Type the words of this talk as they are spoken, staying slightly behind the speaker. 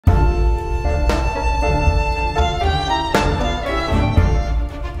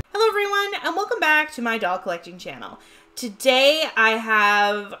welcome back to my doll collecting channel. Today I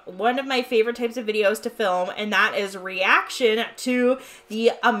have one of my favorite types of videos to film, and that is reaction to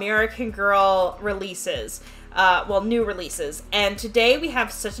the American Girl releases. New releases. And today we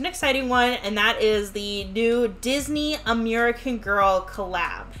have such an exciting one, and that is the new Disney American Girl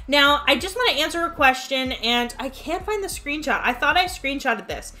collab. Now, I just want to answer a question, and I can't find the screenshot. I thought I screenshotted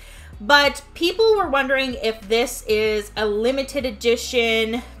this. But people were wondering if this is a limited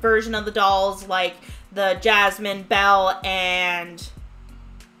edition version of the dolls, like the Jasmine, Belle, and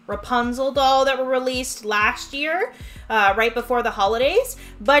Rapunzel doll that were released last year, right before the holidays.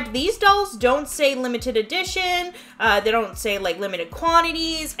 But these dolls don't say limited edition, they don't say like limited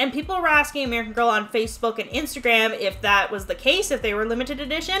quantities, and people were asking American Girl on Facebook and Instagram if that was the case, if they were limited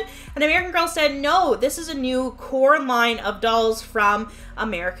edition, and American Girl said no, this is a new core line of dolls from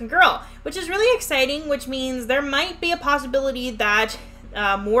American Girl, which is really exciting, which means there might be a possibility that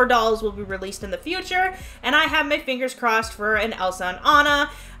more dolls will be released in the future, and I have my fingers crossed for an Elsa and Anna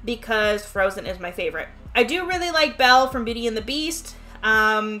because Frozen is my favorite. I do really like Belle from Beauty and the Beast,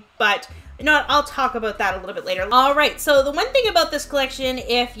 but you know what, I'll talk about that a little bit later. Alright, so the one thing about this collection,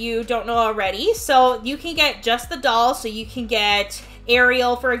 if you don't know already, so you can get just the doll, so you can get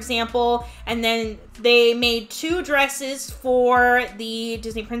Ariel, for example, and then they made 2 dresses for the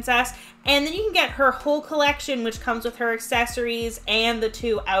Disney princess, and then you can get her whole collection, which comes with her accessories and the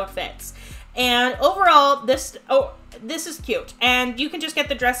 2 outfits. And overall, this is cute, and you can just get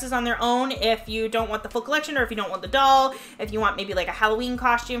the dresses on their own if you don't want the full collection, or if you don't want the doll, if you want maybe like a Halloween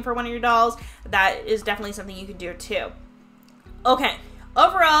costume for one of your dolls. That is definitely something you can do too. Okay,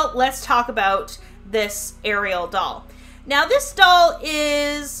 overall, let's talk about this Ariel doll. Now, this doll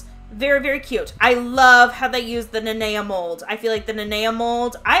is very, very cute. I love how they use the Nanea mold. I feel like the Nanea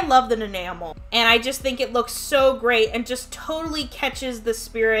mold, I love the Nanea mold. And I just think it looks so great and just totally catches the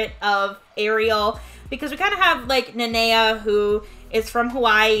spirit of Ariel. Because we kind of have like Nanea, who is from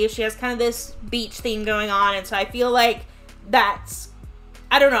Hawaii. She has kind of this beach theme going on. And so I feel like that's,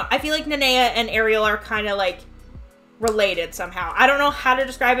 I don't know. I feel like Nanea and Ariel are kind of like related somehow. I don't know how to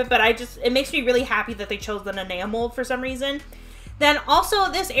describe it, but it makes me really happy that they chose the Nanea mold for some reason. Then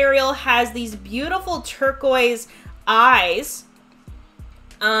also, this Ariel has these beautiful turquoise eyes.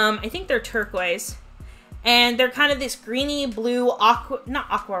 I think they're turquoise. And they're kind of this greeny blue, not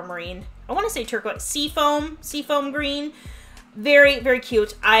aquamarine. I want to say turquoise, seafoam green. Very, very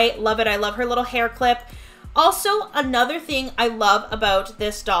cute. I love it. I love her little hair clip. Also, another thing I love about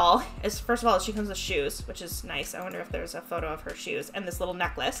this doll is, first of all, she comes with shoes, which is nice. I wonder if there's a photo of her shoes and this little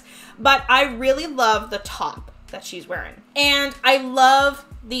necklace. But I really love the top that she's wearing. And I love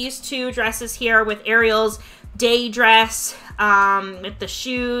these 2 dresses here with Ariel's day dress, with the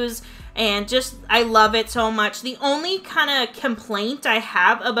shoes, and just, I love it so much. The only kind of complaint I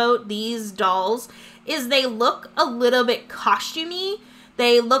have about these dolls is they look a little bit costumey.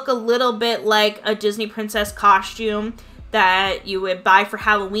 They look a little bit like a Disney princess costume that you would buy for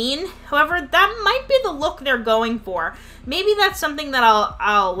Halloween. However, that might be the look they're going for. Maybe that's something that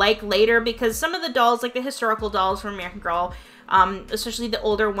I'll like later, because some of the dolls, like the historical dolls from American Girl, especially the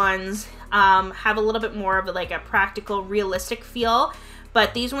older ones, have a little bit more of like a practical, realistic feel.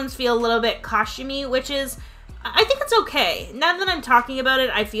 But these ones feel a little bit costumey, which is, I think it's okay. Now that I'm talking about it,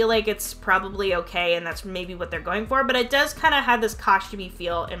 I feel like it's probably okay, and that's maybe what they're going for. But it does kind of have this costumey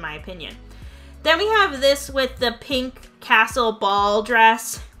feel, in my opinion. Then we have this with the pink castle ball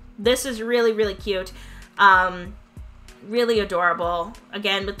dress. This is really, really cute. Really adorable.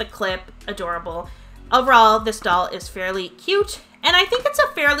 Again, with the clip, adorable. Overall, this doll is fairly cute, and I think it's a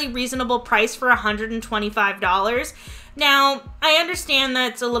fairly reasonable price for $125. Now, I understand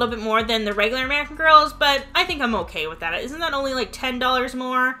that it's a little bit more than the regular American Girls, but I think I'm okay with that. Isn't that only like $10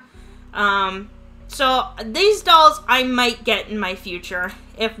 more? So these dolls I might get in my future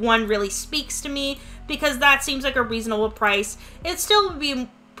if one really speaks to me, because that seems like a reasonable price. It still would be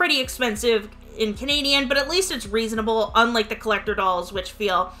pretty expensive in Canadian, but at least it's reasonable, unlike the collector dolls, which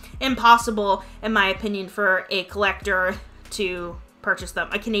feel impossible, in my opinion, for a collector to purchase them,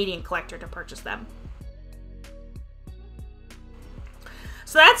 a Canadian collector to purchase them.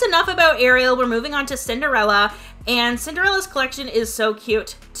 So that's enough about Ariel. We're moving on to Cinderella, and Cinderella's collection is so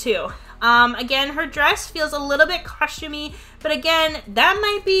cute too. Again, her dress feels a little bit costumey, but again, that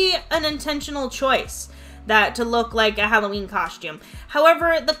might be an intentional choice, that to look like a Halloween costume.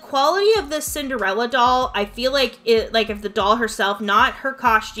 However, the quality of this Cinderella doll, I feel like if the doll herself, not her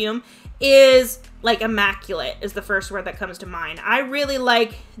costume, is like immaculate, is the first word that comes to mind. I really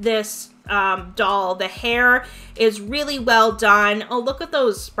like this doll. The hair is really well done. Oh, look at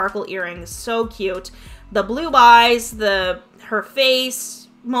those sparkle earrings, so cute. The blue eyes, her face,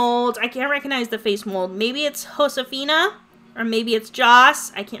 mold. I can't recognize the face mold. Maybe it's Josefina or maybe it's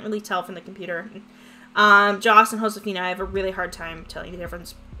Joss. I can't really tell from the computer. Joss and Josefina, I have a really hard time telling the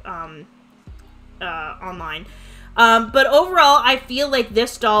difference online. But overall, I feel like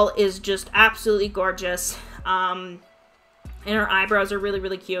this doll is just absolutely gorgeous. And her eyebrows are really,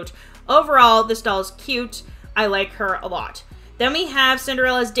 really cute. Overall, this doll is cute. I like her a lot. Then we have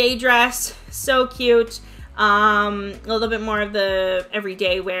Cinderella's day dress. So cute. A little bit more of the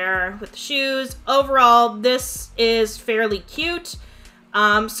everyday wear with the shoes. Overall, this is fairly cute.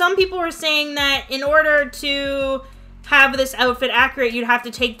 Some people were saying that in order to have this outfit accurate, you'd have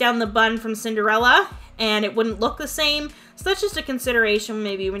to take down the bun from Cinderella and it wouldn't look the same. So that's just a consideration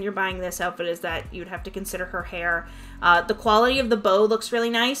maybe when you're buying this outfit, is that you'd have to consider her hair. The quality of the bow looks really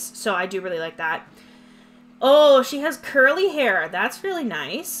nice, so I do really like that. Oh, she has curly hair. That's really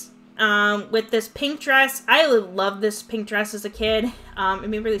nice. With this pink dress. I loved this pink dress as a kid. It made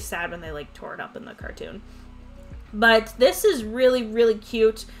me really sad when they like tore it up in the cartoon. But this is really, really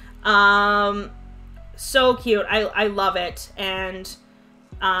cute. So cute. I love it. And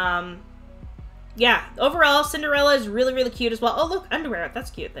yeah, overall, Cinderella is really, really cute as well. Oh, look, underwear. That's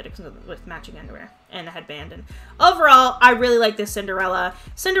cute that it comes with matching underwear and a headband. And overall, I really like this Cinderella.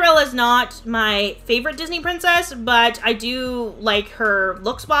 Cinderella is not my favorite Disney princess, but I do like her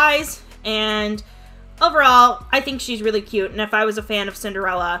looks-wise. And overall, I think she's really cute. And if I was a fan of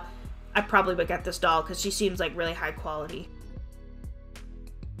Cinderella, I probably would get this doll because she seems like really high quality.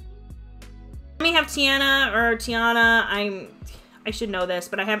 Then we have Tiana. I should know this,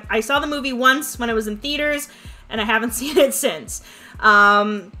 but I saw the movie once when it was in theaters, and I haven't seen it since.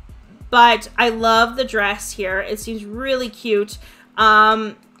 But I love the dress here. It seems really cute.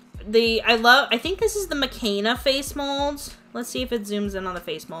 I think this is the McKenna face mold. Let's see if it zooms in on the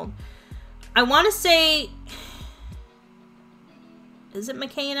face mold. I want to say, is it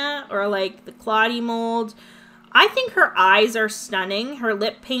McKenna or like the Claudie mold? I think her eyes are stunning. Her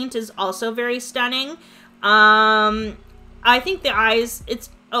lip paint is also very stunning. I think the eyes, it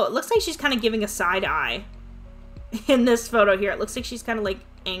looks like she's kind of giving a side eye in this photo here. It looks like she's kind of like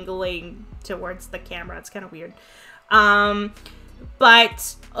angling towards the camera. It's kind of weird.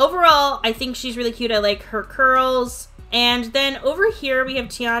 But overall, I think she's really cute. I like her curls. And then over here, we have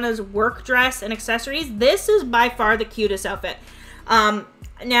Tiana's work dress and accessories. This is by far the cutest outfit. Now,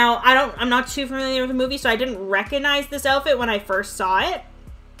 I'm not too familiar with the movie, so I didn't recognize this outfit when I first saw it.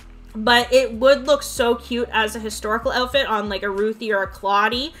 But it would look so cute as a historical outfit on like a Ruthie or a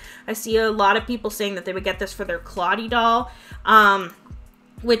Claudie. I see a lot of people saying that they would get this for their Claudie doll,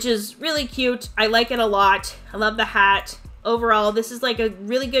 which is really cute. I like it a lot. I love the hat. Overall, this is like a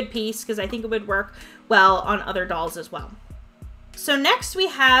really good piece because I think it would work well on other dolls as well. So next we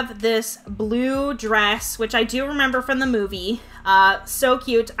have this blue dress, which I do remember from the movie. So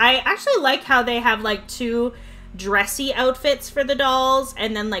cute. I actually like how they have like two dressy outfits for the dolls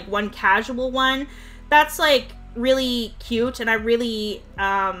and then like one casual one. That's like really cute, and I really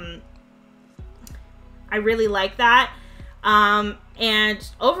like that. And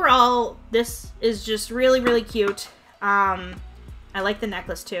overall, this is just really, really cute. I like the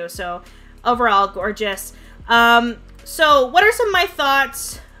necklace too, so overall gorgeous. So what are some of my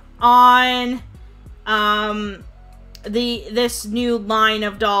thoughts on this new line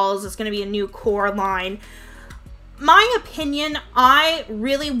of dolls? It's going to be a new core line. My opinion, I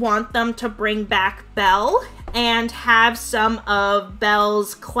really want them to bring back Belle and have some of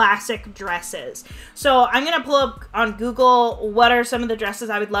Belle's classic dresses. So I'm going to pull up on Google what are some of the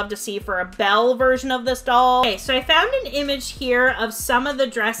dresses I would love to see for a Belle version of this doll. Okay, so I found an image here of some of the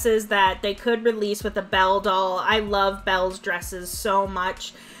dresses that they could release with a Belle doll. I love Belle's dresses so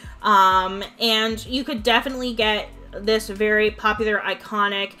much. And you could definitely get this very popular,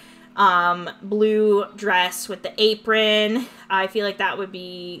 iconic blue dress with the apron. I feel like that would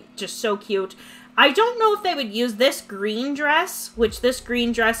be just so cute. I don't know if they would use this green dress, which this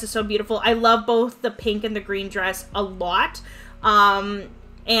green dress is so beautiful. I love both the pink and the green dress a lot.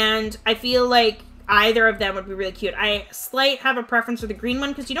 And I feel like either of them would be really cute. I have a preference for the green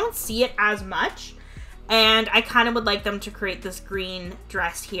one because you don't see it as much. And I kind of would like them to create this green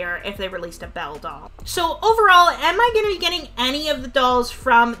dress here if they released a Belle doll. So overall, am I going to be getting any of the dolls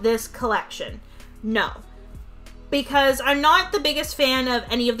from this collection? No. Because I'm not the biggest fan of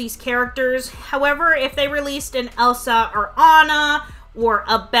any of these characters. However, if they released an Elsa or Anna or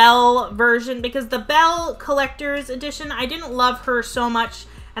a Belle version, because the Belle Collector's Edition, I didn't love her so much,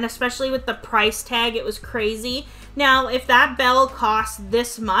 and especially with the price tag, it was crazy. Now, if that Belle costs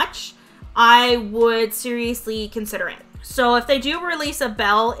this much, I would seriously consider it. So if they do release a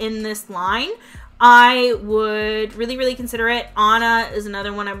Belle in this line, I would really, really consider it. Anna is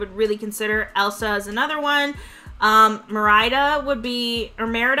another one I would really consider. Elsa is another one. Merida would be, or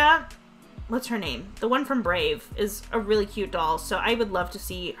Merida, what's her name? The one from Brave is a really cute doll. So I would love to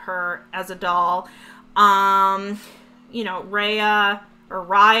see her as a doll. You know, Raya or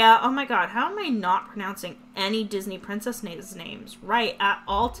Raya. Oh my god, how am I not pronouncing any Disney princess names right at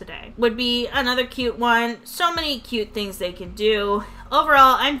all today? Would be another cute one. So many cute things they can do.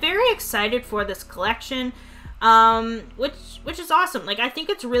 Overall, I'm very excited for this collection, which is awesome. Like, I think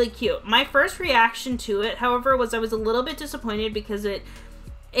it's really cute. My first reaction to it, however, was I was a little bit disappointed because I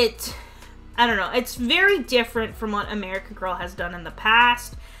don't know, it's very different from what American Girl has done in the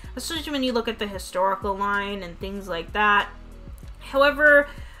past, especially when you look at the historical line and things like that. However,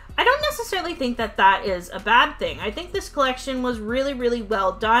 I don't necessarily think that that is a bad thing. I think this collection was really, really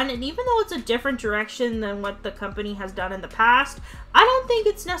well done, and even though it's a different direction than what the company has done in the past, I don't think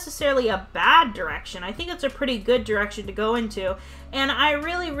it's necessarily a bad direction. I think it's a pretty good direction to go into, and I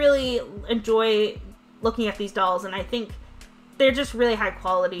really, really enjoy looking at these dolls, and I think they're just really high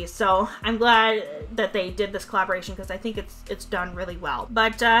quality. So I'm glad that they did this collaboration because I think it's done really well.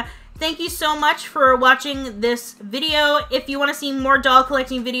 But thank you so much for watching this video. If you want to see more doll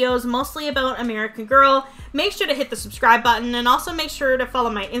collecting videos, mostly about American Girl, make sure to hit the subscribe button and also make sure to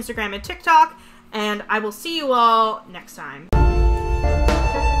follow my Instagram and TikTok. And I will see you all next time.